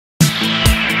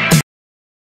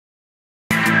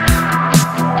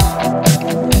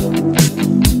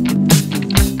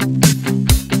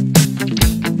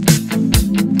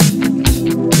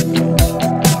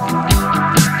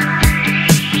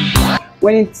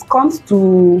when it comes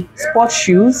to sports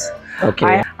shoes,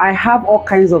 Okay. I have all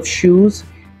kinds of shoes.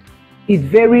 It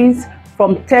varies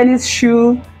from tennis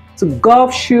shoe to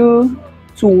golf shoe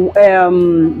to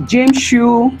gym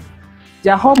shoe.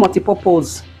 They are all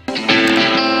multi-purpose.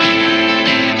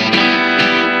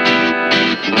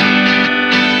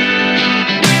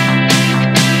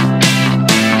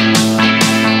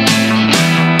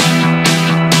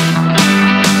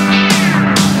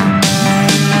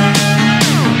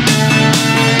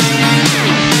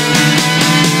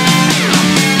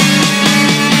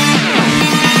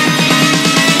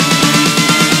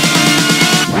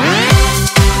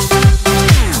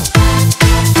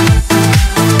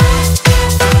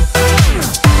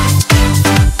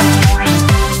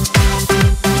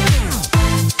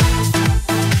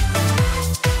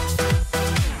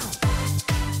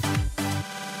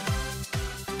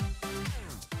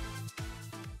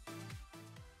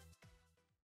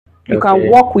 You can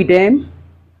walk with them.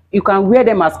 You can wear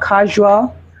them as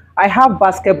casual. I have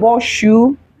basketball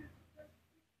shoe.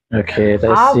 Okay,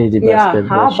 let's see the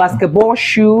basketball. I have basketball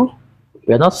shoe.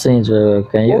 We're not saying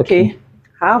can you? Okay.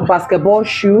 I have basketball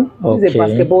shoe. This is a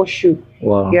basketball shoe.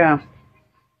 Wow. Yeah.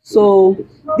 So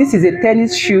this is a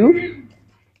tennis shoe.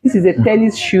 This is a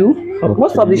tennis shoe. Okay.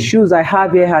 Most of the shoes I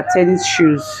have here are tennis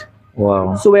shoes.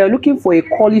 Wow. So we're looking for a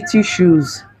quality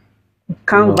shoes,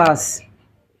 canvas. Wow.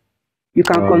 You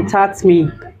can contact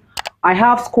me. I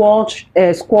have squash.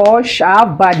 I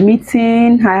have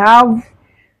badminton. I have.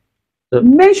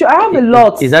 I have a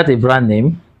lot. Is that a brand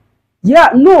name?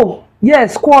 Yeah. No.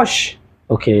 Yes. Squash.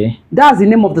 Okay. That's the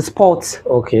name of the sport.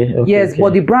 Okay. Yes,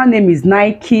 but the brand name is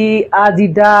Nike,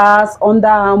 Adidas, Under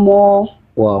Armour.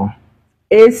 Wow.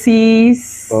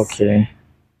 Aces. Okay.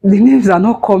 The names are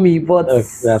not coming, but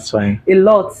that's fine. A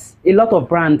lot of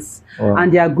brands,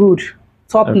 and they are good,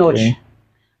 top notch.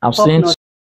 I'm seeing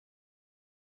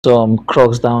some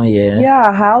Crocs down here. Yeah,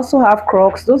 I also have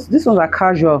Crocs. These ones are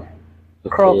casual.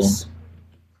 Crocs.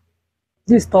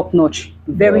 This is top notch,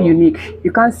 very unique.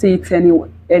 You can't see it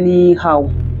anyhow.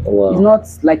 Wow. It's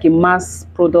not like a mass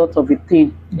product of a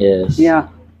thing. Yes. Yeah.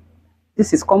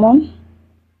 This is common.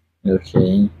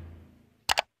 Okay.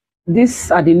 These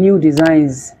are the new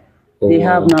designs they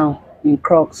have now in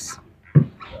Crocs.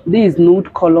 This is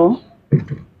nude color.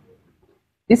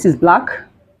 This is black.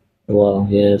 Wow,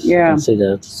 yes. Yeah. I can see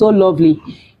that. So lovely.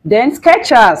 Then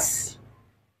Skechers.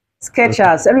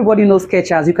 Skechers. Everybody knows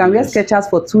Skechers. You can wear Skechers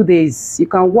for 2 days. You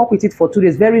can walk with it for 2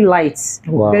 days. Very light.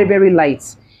 Wow. Very, very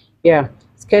light. Yeah.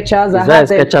 Skechers. Is that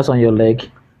Skechers on your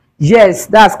leg? Yes,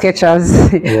 that's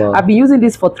Skechers. Wow. I've been using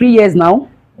this for 3 years now.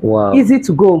 Wow. Easy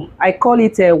to go. I call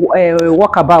it a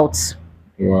walkabout.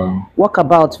 Wow.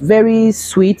 Walkabout. Very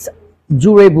sweet,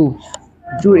 durable.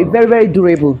 Very, very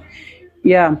durable.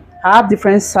 Yeah. I have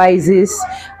different sizes.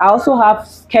 I also have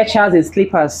Skechers and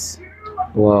slippers.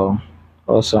 Wow.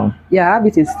 Awesome. Yeah, I have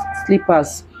it in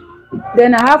slippers.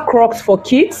 Then I have Crocs for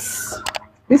kids.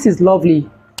 This is lovely.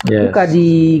 Yes. Look at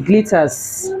the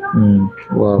glitters.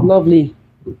 Wow. Lovely.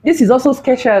 This is also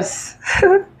Skechers.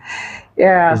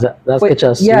 Yeah. Is that's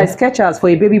Skechers? Yeah, it's Skechers for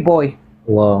a baby boy.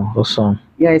 Wow, awesome.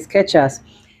 Yeah, it's Skechers.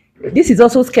 This is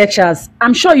also Skechers.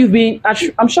 I'm sure you've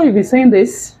been saying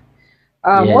this.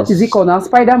 Yes. What is it called now?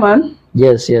 Spider-Man?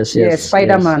 Yes. Yes,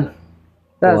 Spider-Man. Yes.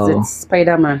 That's it,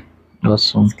 Spider-Man.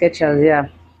 Awesome. Skechers, yeah.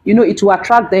 You know, it will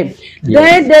attract them. Yes.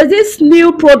 Then there's this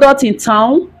new product in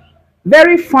town.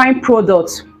 Very fine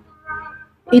product.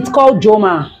 It's called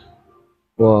Joma.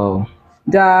 Wow.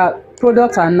 The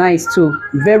products are nice too.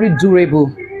 Very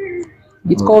durable.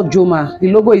 It's called Joma.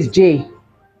 The logo is J.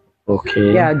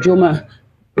 Okay. Yeah, Joma.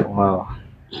 Wow.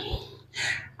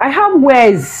 I have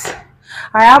wares.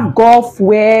 I have golf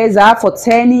wears, I have for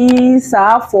tennis,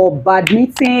 I have for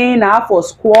badminton, I have for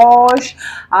squash,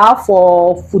 I have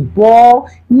for football,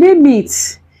 name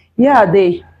it. Yeah,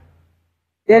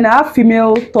 then I have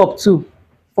female top too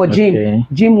for gym,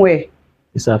 gym wear.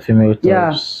 These are female tops.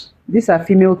 Yeah, these are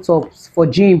female tops for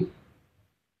gym.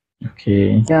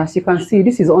 Okay. Yeah, as you can see,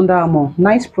 this is Under Armour.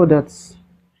 Nice products.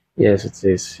 Yes, it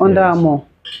is. Under Armour.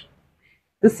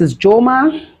 This is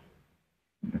Joma.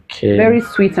 Okay. Very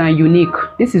sweet and unique.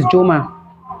 This is Joma.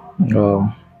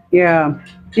 Oh. Yeah.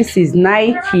 This is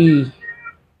Nike.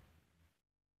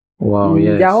 Wow.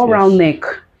 Yes. They're all round neck.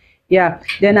 Yeah.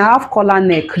 Then I have collar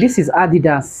neck. This is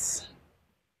Adidas.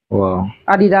 Wow.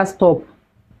 Adidas top.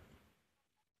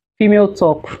 Female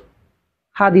top.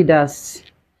 Adidas.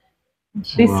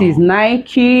 This is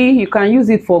Nike. You can use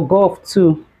it for golf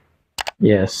too.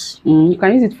 Yes. You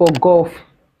can use it for golf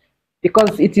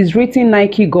because it is written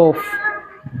Nike Golf.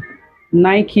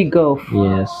 Nike Golf.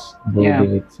 Yes. Yeah.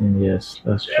 Yes,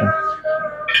 that's true.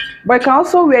 But you can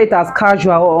also wear it as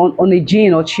casual or on a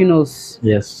jean or chinos.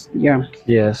 Yes. Yeah.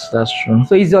 Yes, that's true.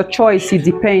 So it's your choice. It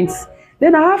depends.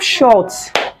 Then I have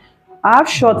shorts. I have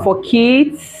short for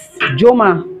kids.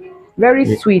 Joma. Very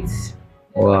Yeah. sweet.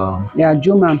 Wow. Yeah,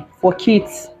 Joma for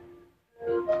kids.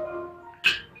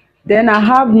 Then I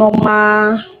have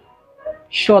normal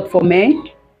short for men.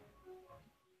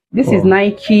 This is Oh.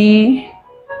 Nike.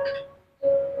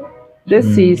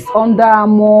 This is Under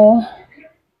Armour.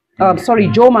 Sorry,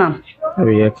 Joma. Oh,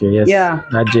 yeah, okay, yes. Yeah.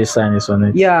 That J sign is on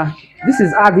it. Yeah. This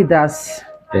is Adidas.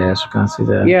 Yes, you can see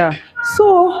that. Yeah.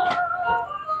 So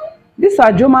these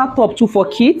are Joma top 2 for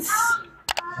kids.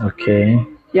 Okay.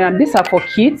 Yeah, these are for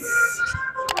kids.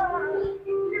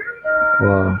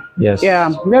 Wow. Yes.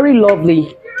 Yeah, very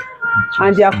lovely.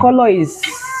 And their color is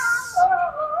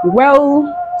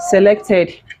well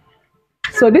selected.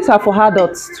 So these are for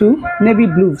adults too. Navy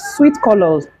blue, sweet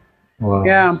colors. Wow.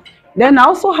 Yeah. Then I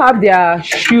also have their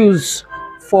shoes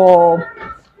for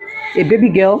a baby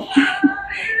girl.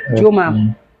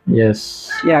 Joma. Yes.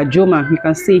 Yeah, Joma. You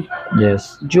can see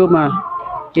Yes. Joma.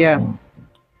 Yeah.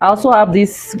 I also have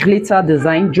this glitter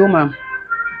design, Joma.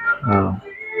 Wow.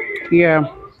 Yeah.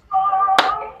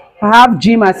 I have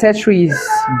gym accessories,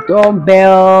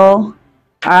 dumbbell.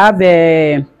 I have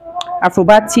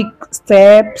acrobatic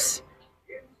steps.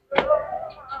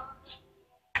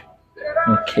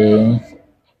 Okay.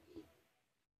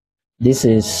 This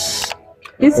is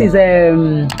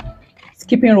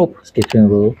skipping rope. skipping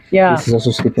rope. Yeah. This is also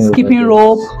skipping rope. Skipping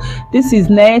rope. This is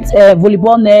net,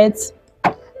 volleyball net,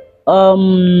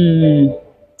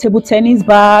 table tennis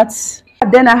bats.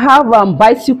 Then I have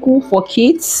bicycle for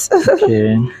kids.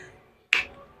 Okay.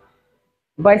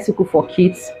 Bicycle for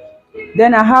kids.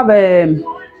 Then I have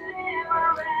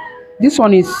this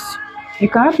one is, you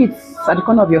can have it at the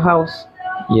corner of your house.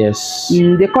 Yes.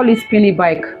 They call it spinny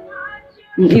bike.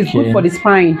 It's good for the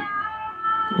spine.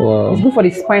 Wow. It's good for the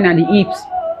spine and the hips.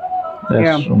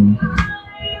 That's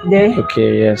There.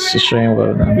 okay. Yes, it's showing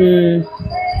well now.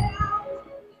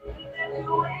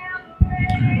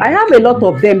 I have a lot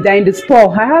of them. They're in the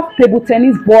store. I have table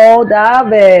tennis board. I have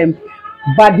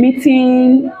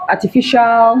badminton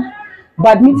artificial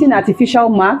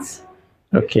mat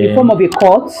Okay. in form of a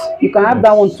court. You can have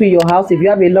that one too in your house if you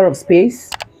have a lot of space.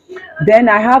 Then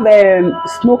I have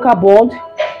snooker board.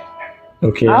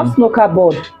 Okay. I have snooker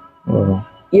board. Wow.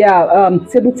 Yeah,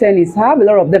 table tennis. I have a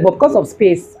lot of them, but because of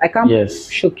space, I can't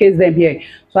showcase them here.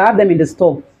 So I have them in the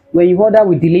store. When you order,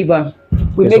 we deliver.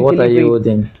 We make so what delivery. are you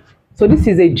holding? So this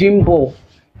is a gym ball.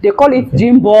 They call it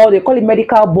gym ball. They call it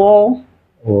medical ball.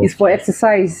 Wow. It's for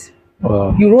exercise.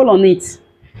 Wow. You roll on it.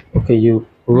 Okay, you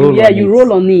roll. Yeah, you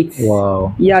roll on it.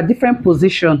 Wow. Yeah, different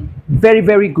position. Very,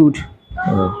 very good.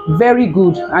 Wow. Very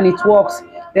good, and it works.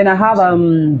 Then I have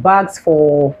bags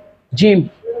for gym.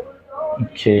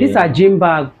 Okay. These are gym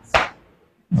bags.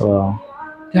 Wow.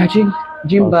 They are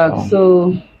gym bags.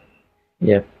 So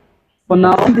yep. for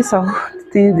now, these are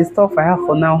the stuff I have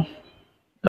for now.